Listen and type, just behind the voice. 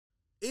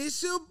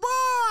It's your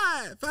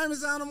boy,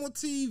 famous animal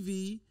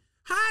TV.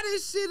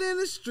 Hottest shit in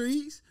the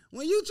streets.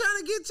 When you trying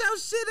to get your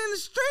shit in the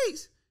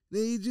streets,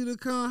 need you to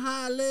come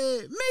holler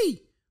at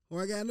me,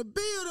 or I got in the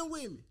building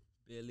with me.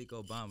 Yeah,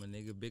 Leekobama,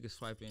 nigga, biggest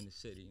swiper in the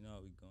city. You know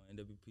how we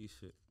going, NWP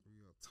shit.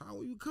 Tom,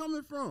 where you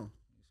coming from?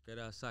 Straight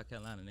out of South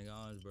Carolina, nigga,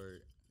 Orangeburg.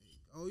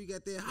 Oh, you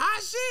got that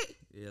hot shit?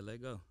 Yeah, let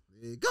go.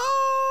 Let go!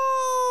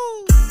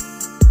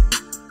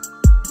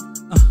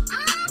 I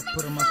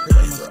put on my faith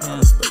in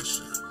my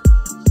scams.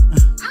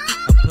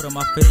 I put on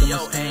my faith in my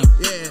scams.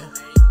 Yeah.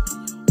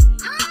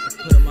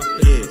 I put on my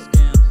faith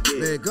in my scams.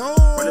 Let go!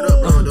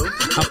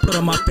 I put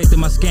on my faith in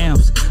my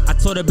scams. I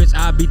told her bitch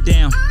I'd be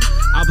down.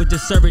 I was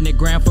just serving it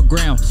gram for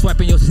gram.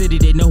 Swiping your city,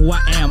 they know who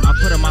I am. I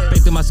put on my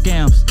faith in my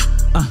scams.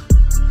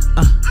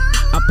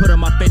 I put on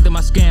my faith in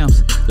my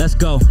scams. Let's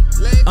go.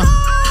 I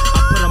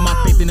put on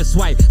my faith in the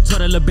swipe.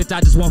 Told that little bitch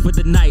I just want for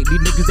the night. These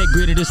niggas they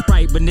gritted the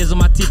Sprite, but nizzle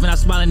my teeth and I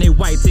smile and they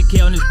white.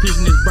 10K on this piece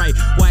and it's bright.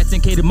 Why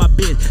 10K to my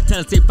bitch? Tell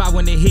her take 5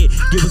 when they hit.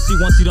 Give what she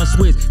wants, she don't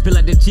switch. Feel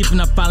like the chief and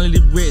I'm finally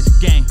rich.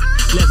 Gang,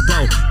 let's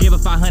go. Gave her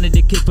 500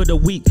 to kick for the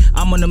week.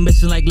 I'm on a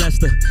mission like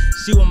Lester.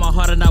 She want my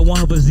heart and I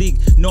want her physique.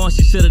 Knowing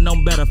she should've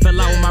known better. Fell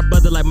out with my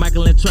brother like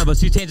Michael and Trevor.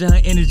 She changing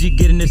her energy,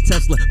 getting this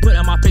Tesla. Put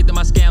on my faith in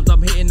my scams.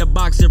 I'm hitting the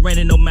box, it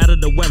raining no matter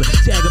the weather.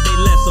 She aggravate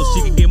less so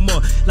she can get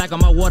more. Like on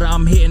my water,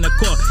 I'm hitting the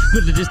court.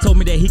 Good just told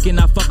me that he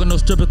cannot fuck with no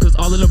stripper, cause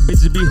all of them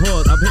bitches be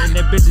whores. I'm hitting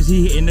that bitches,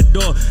 he hitting the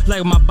door.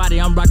 Like my body,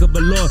 I'm rocking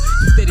velour.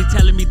 She steady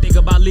telling me think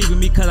about leaving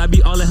me, cause I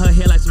be all in her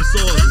hair like some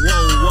swords.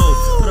 Whoa,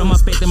 whoa. Put on my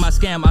faith in my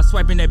scam. I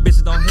swiping that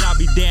bitches don't hit, I'll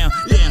be down.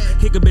 Damn,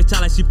 kick a bitch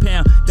out like she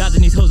pound.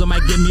 Dodging these hoes, I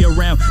might get me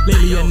around.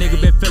 Lately a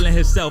nigga been feeling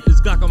himself. This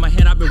Glock on my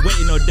head, I've been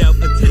waiting no doubt.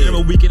 Until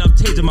every weekend, I'm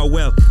changing my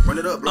wealth. Run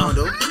it up,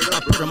 Rondo. I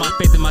put on my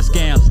faith in my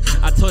scams.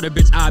 I told her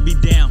bitch I'd be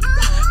down.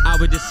 I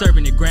was just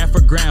serving it gram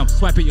for gram.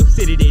 Swiping your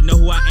city, they know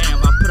who I am.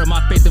 I put on my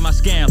faith in my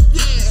scams.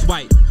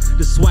 Swipe,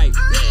 the swipe.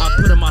 I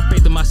put on my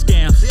faith in my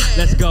scams.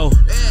 Let's go.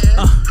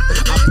 I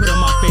put on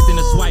my faith in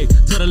the swipe.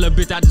 Told a little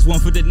bitch I just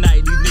want for the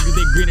night. These niggas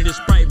they grinning the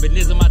Sprite, but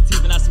nizzle my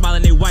teeth and I smile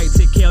and they white.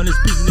 10K on this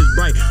piece and it's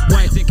bright.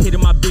 Why 10K to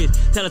my bitch?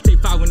 Tell her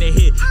take 5 when they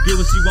hit. Get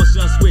what she wants, she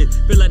don't switch.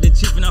 Feel like the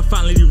chief and I'm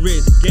finally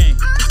rich. Gang,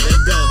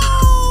 let's go.